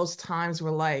what those times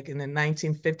were like in the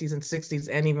 1950s and 60s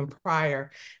and even prior.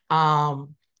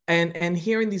 And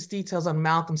hearing these details on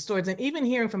Malcolm's stories, and even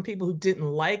hearing from people who didn't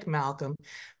like Malcolm,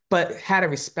 but had a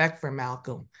respect for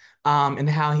Malcolm. And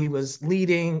how he was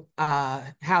leading, how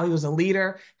he was a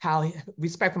leader,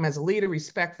 respect for him as a leader,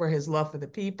 respect for his love for the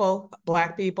people,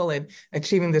 Black people, and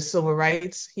achieving the civil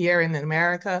rights here in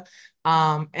America.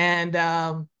 But,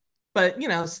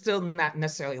 still not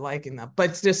necessarily liking them,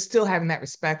 but just still having that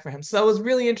respect for him. So it was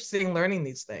really interesting learning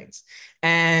these things.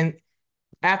 And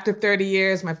after 30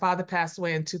 years, my father passed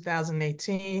away in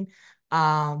 2018.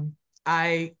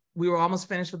 We were almost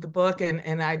finished with the book,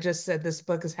 and I just said this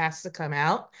book has to come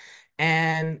out.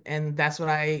 And that's what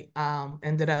I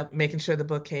ended up making sure the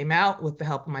book came out with the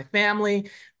help of my family,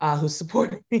 who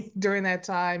supported me during that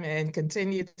time and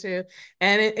continued to.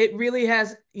 And it really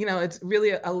has, it's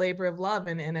really a labor of love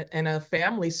and a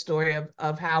family story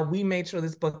of how we made sure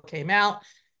this book came out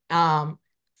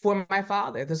for my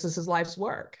father. This is his life's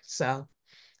work. So,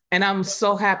 and I'm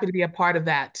so happy to be a part of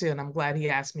that too. And I'm glad he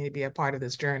asked me to be a part of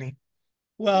this journey.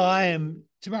 Well, I am,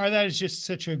 Tamara. That is just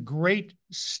such a great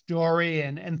story,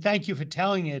 and thank you for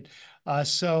telling it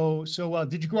so well.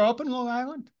 Did you grow up in Long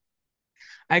Island?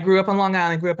 I grew up on Long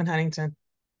Island. Grew up in Huntington.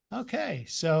 Okay,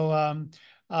 so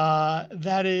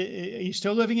that is, are you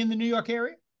still living in the New York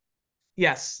area?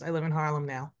 Yes, I live in Harlem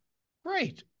now.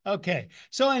 Great. Okay.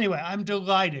 So anyway, I'm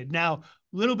delighted. Now, a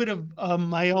little bit of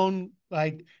my own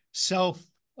self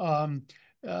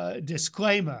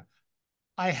disclaimer.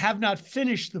 I have not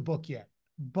finished the book yet,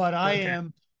 but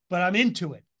I'm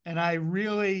into it. And I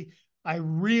really,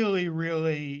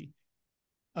 really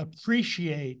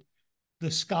appreciate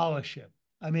the scholarship.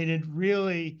 I mean, it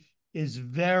really is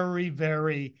very,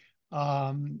 very,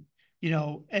 and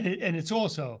it's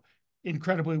also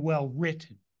incredibly well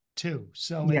written too.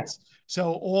 So Yes.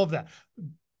 so all of that.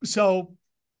 So,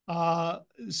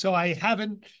 so I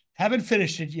haven't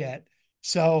finished it yet.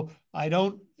 So I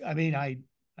don't, I mean, I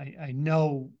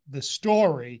know the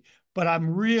story, but I'm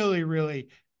really, really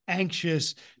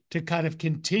anxious to kind of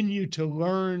continue to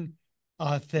learn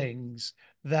things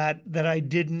that I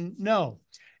didn't know.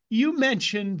 You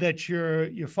mentioned that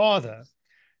your father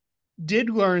did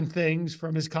learn things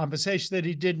from his conversation that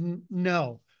he didn't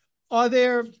know. Are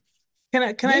there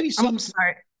maybe I'm some?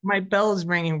 sorry. My bell is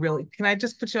ringing really. Can I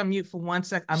just put you on mute for 1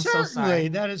 sec? I'm so Certainly, sorry.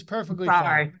 that is I'm perfectly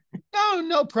fine. sorry.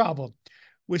 No problem.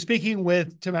 We're speaking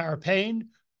with Tamara Payne,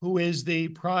 who is the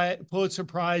Pulitzer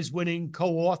Prize winning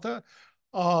co-author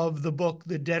of the book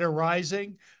The Dead Are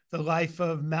Rising, The Life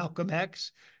of Malcolm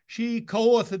X. She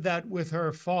co-authored that with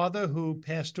her father, who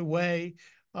passed away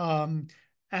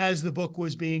as the book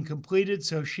was being completed.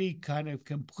 So she kind of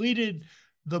completed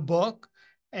the book.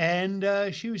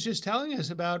 And she was just telling us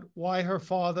about why her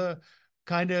father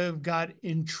kind of got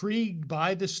intrigued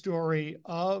by the story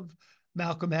of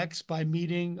Malcolm X by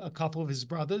meeting a couple of his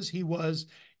brothers. He was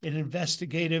an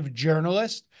investigative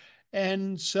journalist.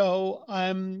 And so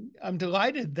I'm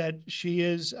delighted that she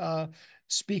is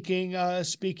speaking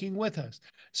with us.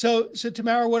 So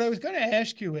Tamara, what I was going to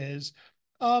ask you is,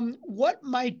 What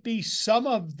might be some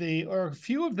of the, or a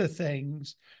few of the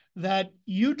things that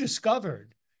you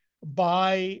discovered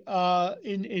by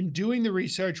in doing the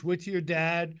research with your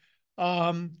dad,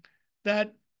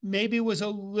 that maybe was a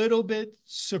little bit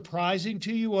surprising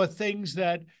to you, or things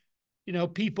that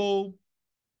people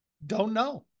don't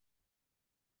know?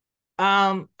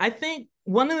 I think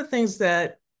one of the things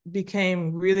that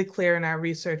became really clear in our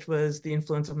research was the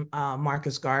influence of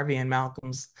Marcus Garvey in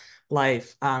Malcolm's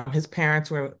life. His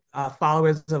parents were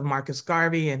followers of Marcus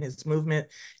Garvey and his movement,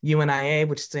 UNIA,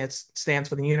 which stands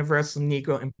for the Universal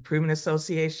Negro Improvement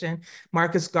Association.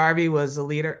 Marcus Garvey was a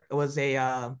leader, was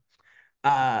a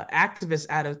activist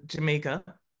out of Jamaica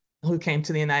who came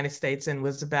to the United States and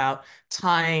was about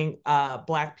tying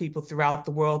Black people throughout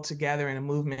the world together in a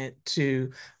movement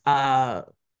to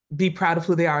be proud of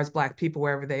who they are as Black people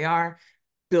wherever they are,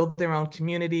 build their own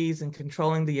communities and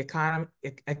controlling the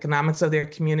economics of their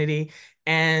community,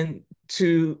 and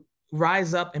to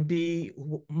rise up and be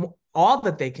all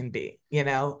that they can be,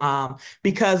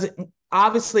 because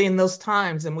obviously in those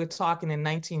times, and we're talking in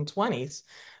 1920s,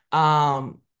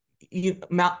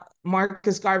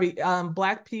 Marcus Garvey,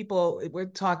 Black people, we're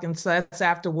talking, so that's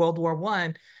after World War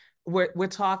I. We're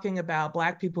talking about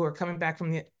Black people who are coming back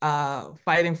from the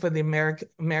fighting for the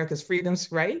America's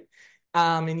freedoms, right?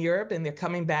 In Europe, and they're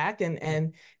coming back,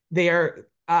 and they're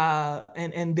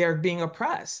and they're being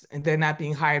oppressed, and they're not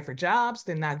being hired for jobs.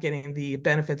 They're not getting the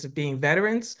benefits of being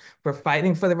veterans for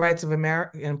fighting for the rights of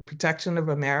America and protection of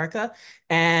America,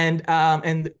 and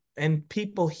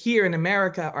people here in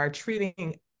America are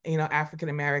treating African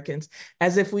Americans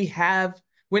as if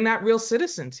we're not real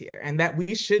citizens here, and that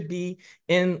we should be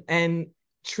in and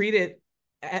treated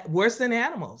worse than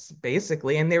animals,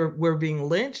 basically. And we're being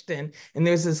lynched, and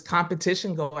there's this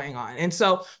competition going on. And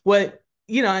so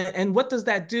and what does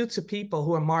that do to people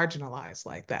who are marginalized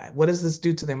like that? What does this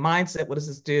do to their mindset? What does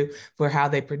this do for how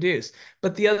they produce?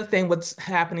 But the other thing, what's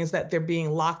happening is that they're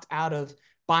being locked out of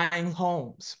buying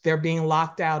homes. They're being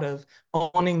locked out of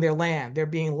owning their land. They're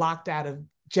being locked out of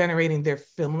generating their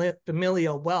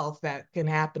familial wealth that can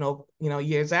happen over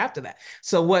years after that.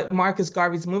 So what Marcus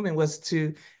Garvey's movement was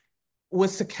to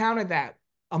counter that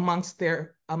amongst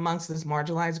this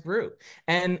marginalized group.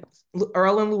 And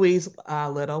Earl and Louise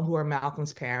Little, who are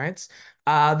Malcolm's parents,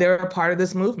 they're a part of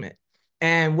this movement.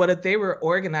 And what they were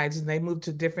organizing, they moved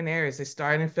to different areas. They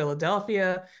started in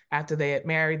Philadelphia. After they had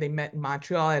married, they met in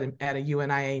Montreal at a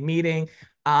UNIA meeting.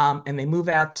 And they moved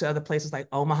out to other places like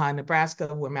Omaha, Nebraska,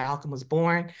 where Malcolm was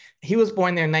born. He was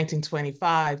born there in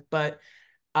 1925, but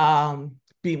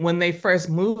when they first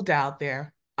moved out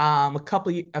there,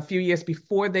 a few years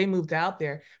before they moved out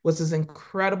there, was this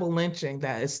incredible lynching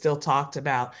that is still talked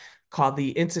about, called the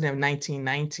Incident of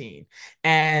 1919.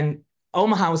 And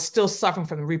Omaha was still suffering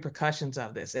from the repercussions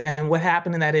of this. And what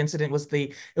happened in that incident was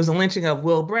it was a lynching of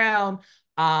Will Brown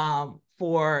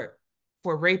for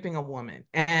raping a woman.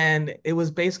 And it was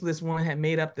basically, this woman had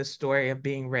made up this story of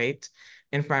being raped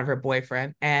in front of her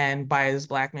boyfriend and by this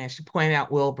Black man. She pointed out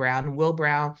Will Brown, and Will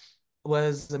Brown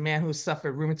was a man who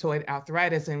suffered rheumatoid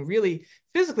arthritis and really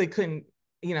physically couldn't,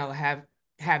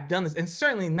 have done this, and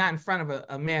certainly not in front of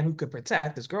a man who could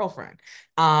protect his girlfriend.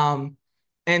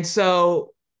 And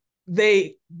so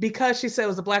because she said it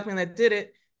was a Black man that did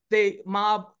it,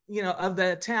 mob, of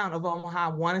the town of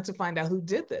Omaha wanted to find out who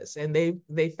did this. And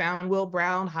they found Will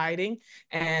Brown hiding,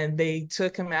 and they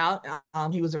took him out.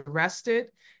 He was arrested,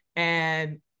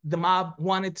 and the mob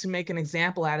wanted to make an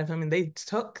example out of him, and they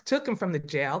took him from the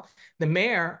jail. The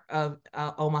mayor of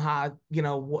Omaha,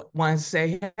 wanted to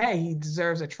say, hey, he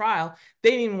deserves a trial.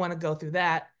 They didn't even want to go through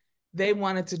that. They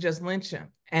wanted to just lynch him.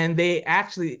 And they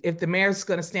actually, if the mayor's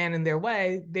going to stand in their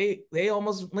way, they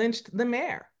almost lynched the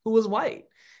mayor, who was white.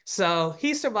 So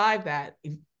he survived that,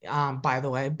 by the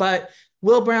way, but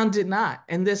Will Brown did not.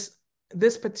 And this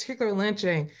particular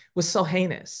lynching was so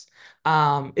heinous.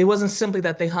 It wasn't simply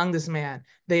that they hung this man.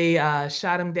 They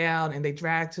shot him down, and they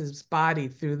dragged his body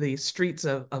through the streets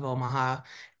of Omaha,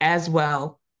 as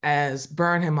well as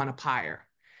burn him on a pyre.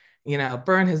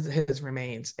 Burn his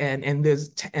remains. And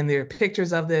there are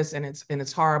pictures of this, and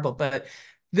it's horrible. But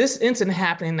this incident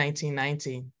happened in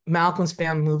 1919. Malcolm's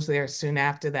family moves there soon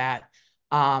after that.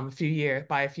 A few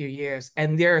years,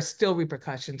 and there are still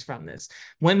repercussions from this.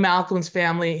 When Malcolm's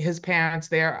family, his parents,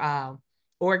 they're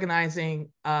organizing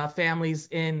families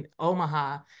in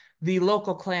Omaha, the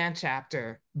local Klan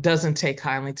chapter doesn't take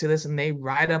kindly to this, and they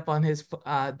ride up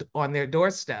on their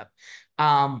doorstep.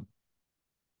 Earl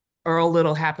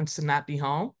Little happens to not be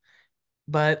home,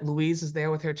 but Louise is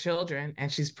there with her children, and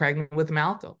she's pregnant with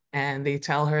Malcolm. And they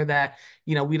tell her that,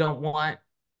 we don't want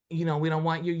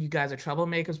you. You guys are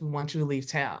troublemakers. We want you to leave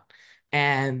town.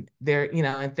 And they're,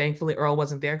 and thankfully Earl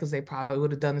wasn't there, because they probably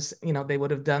would have done this, they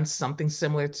would have done something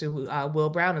similar to Will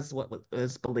Brown, is what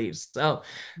is believed. So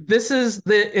this is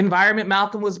the environment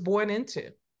Malcolm was born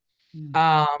into.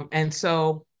 And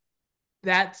so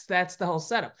that's the whole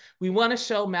setup. We want to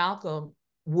show Malcolm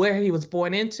where he was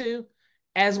born into,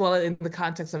 as well as in the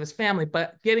context of his family.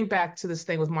 But getting back to this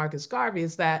thing with Marcus Garvey,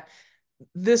 is that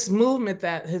this movement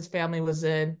that his family was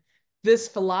in, this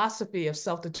philosophy of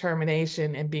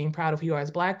self-determination and being proud of who you are as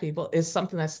Black people, is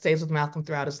something that stays with Malcolm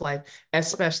throughout his life,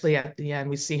 especially at the end.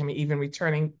 We see him even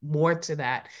returning more to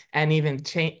that, and even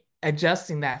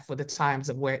adjusting that for the times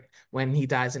of when he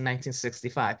dies in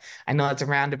 1965. I know it's a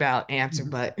roundabout answer,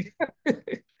 but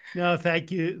no,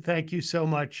 thank you so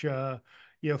much,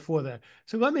 for that.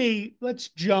 So let's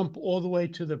jump all the way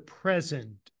to the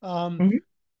present.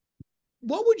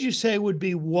 What would you say would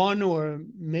be one or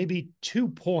maybe 2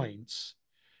 points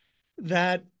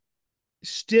that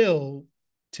still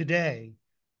today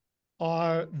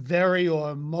are very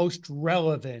or most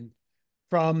relevant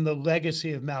from the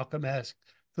legacy of Malcolm X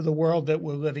for the world that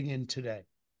we're living in today?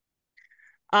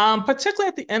 Particularly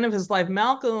at the end of his life,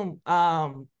 Malcolm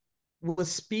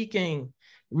was speaking,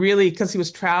 really, because he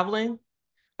was traveling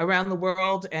around the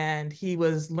world, and he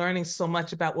was learning so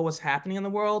much about what was happening in the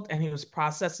world, and he was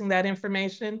processing that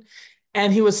information.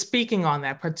 And he was speaking on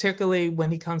that, particularly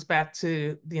when he comes back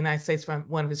to the United States from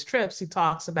one of his trips. He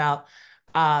talks about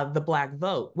the Black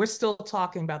vote. We're still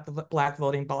talking about the Black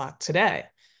voting bloc today.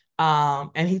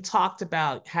 And he talked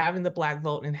about having the Black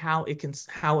vote and how it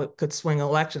could swing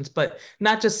elections, but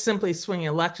not just simply swinging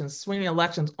elections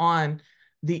on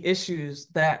the issues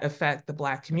that affect the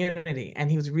Black community. And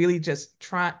he was really just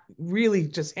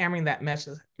hammering that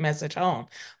message home.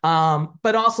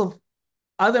 But also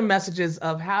other messages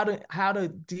of how to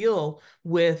deal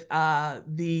with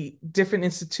the different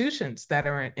institutions that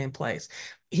are in place.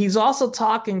 He's also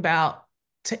talking about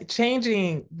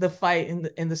changing the fight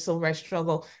in the civil rights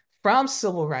struggle from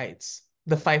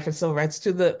the fight for civil rights,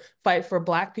 to the fight for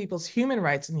Black people's human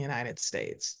rights in the United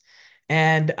States.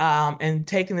 And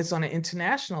taking this on an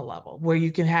international level, where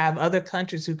you can have other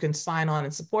countries who can sign on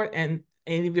and support, and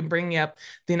even bringing up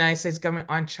the United States government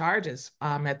on charges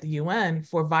at the UN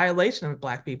for violation of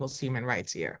Black people's human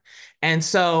rights here. And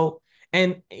so,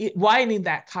 widening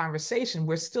that conversation,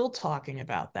 we're still talking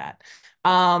about that.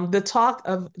 The talk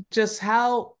of just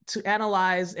how to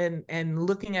analyze and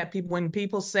looking at people when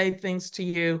people say things to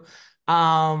you,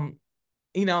 and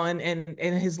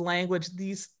his language,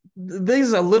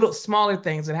 these are little smaller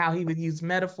things, and how he would use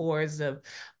metaphors of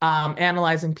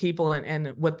analyzing people and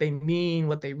what they mean,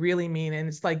 what they really mean. And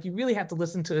it's like, you really have to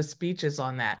listen to his speeches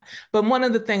on that. But one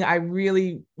of the things I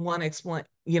really want to explain,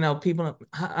 people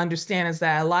understand, is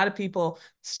that a lot of people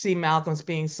see Malcolm as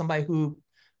being somebody who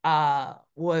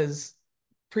was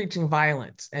preaching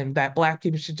violence, and that Black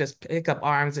people should just pick up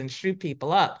arms and shoot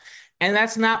people up. And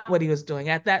that's not what he was doing.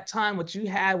 At that time, what you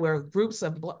had were groups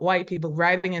of white people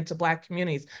riding into Black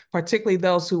communities, particularly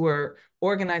those who were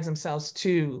organizing themselves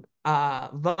to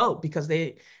vote, because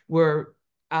they were,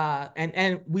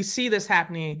 and we see this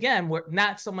happening again, where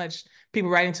not so much people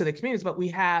riding to the communities, but we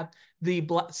have the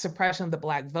suppression of the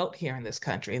Black vote here in this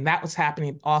country. And that was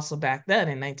happening also back then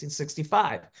in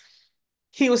 1965.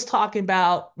 He was talking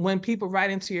about, when people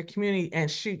ride into your community and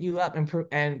shoot you up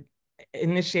and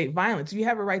initiate violence, you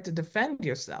have a right to defend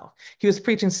yourself. He was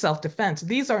preaching self-defense.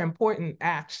 These are important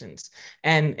actions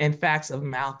and facts of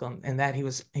Malcolm, and that he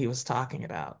was talking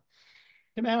about.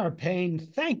 Tamara Payne,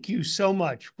 thank you so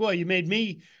much. Boy, you made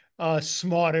me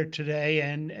smarter today,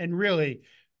 and really,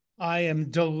 I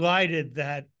am delighted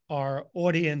that our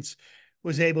audience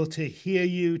was able to hear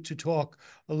you, to talk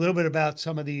a little bit about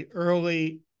some of the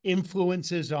early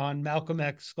influences on Malcolm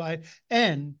X's life,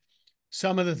 and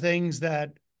some of the things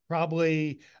that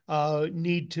probably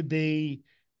need to be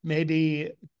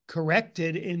maybe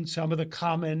corrected in some of the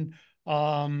common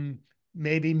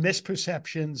maybe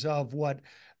misperceptions of what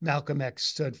Malcolm X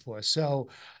stood for. So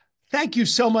thank you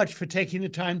so much for taking the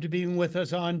time to be with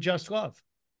us on Just Love.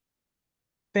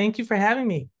 Thank you for having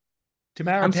me.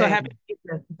 Tamara I'm Payne, so happy to be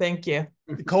here. Thank you.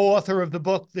 The co-author of the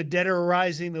book, The Dead Are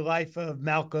Rising, The Life of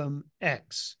Malcolm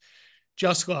X.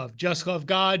 Just love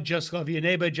God, just love your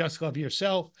neighbor, just love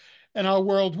yourself, and our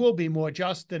world will be more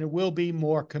just, and it will be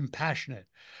more compassionate.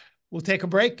 We'll take a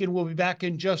break, and we'll be back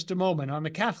in just a moment on the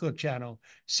Catholic Channel,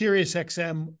 Sirius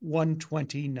XM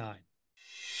 129.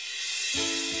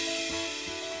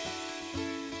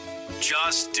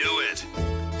 Just do it.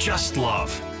 Just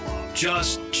love.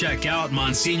 Just check out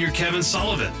Monsignor Kevin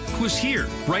Sullivan, who's here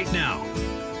right now.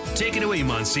 Take it away,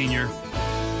 Monsignor.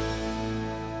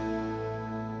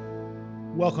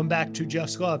 Welcome back to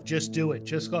Just Love. Just do it.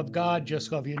 Just love God.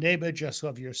 Just love your neighbor. Just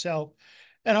love yourself.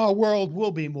 And our world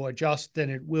will be more just,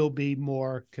 and it will be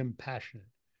more compassionate.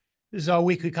 This is our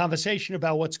weekly conversation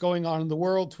about what's going on in the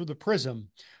world through the prism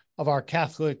of our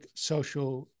Catholic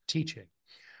social teaching.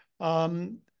 I'll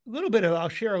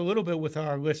share a little bit with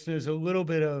our listeners, a little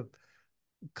bit of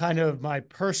kind of my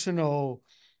personal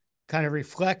kind of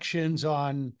reflections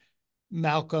on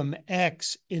Malcolm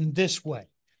X in this way.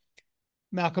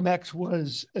 Malcolm X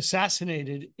was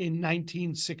assassinated in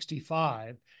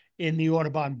 1965 in the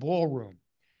Audubon Ballroom.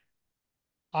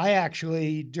 I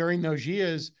actually, during those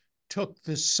years, took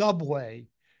the subway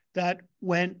that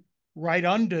went right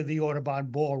under the Audubon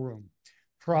Ballroom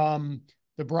from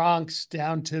the Bronx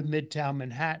down to Midtown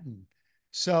Manhattan.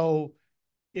 So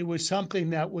it was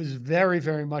something that was very,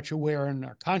 very much aware in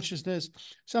our consciousness.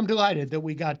 So I'm delighted that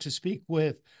we got to speak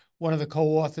with one of the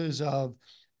co-authors of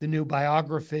the new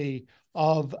biography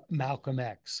of Malcolm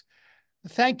X.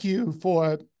 Thank you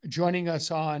for joining us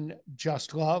on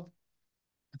Just Love.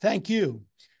 Thank you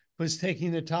for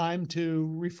taking the time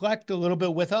to reflect a little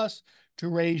bit with us, to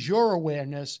raise your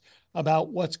awareness about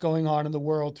what's going on in the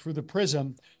world through the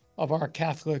prism of our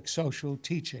Catholic social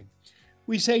teaching.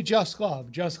 We say just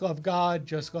love God,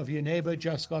 just love your neighbor,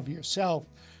 just love yourself,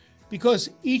 because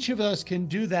each of us can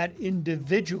do that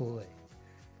individually,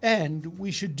 and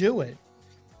we should do it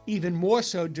even more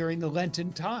so during the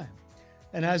Lenten time.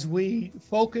 And as we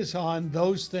focus on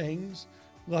those things,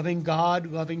 loving God,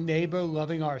 loving neighbor,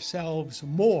 loving ourselves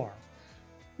more,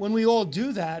 when we all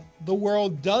do that, the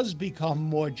world does become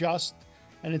more just,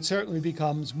 and it certainly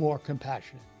becomes more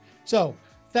compassionate. So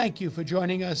thank you for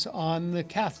joining us on the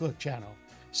Catholic channel,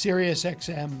 Sirius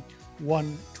XM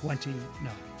 129.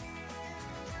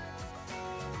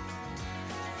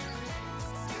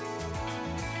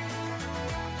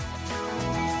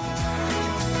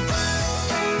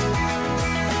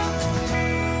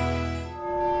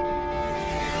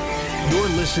 You're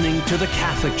listening to the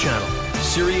Catholic channel,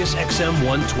 Sirius XM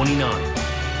 129.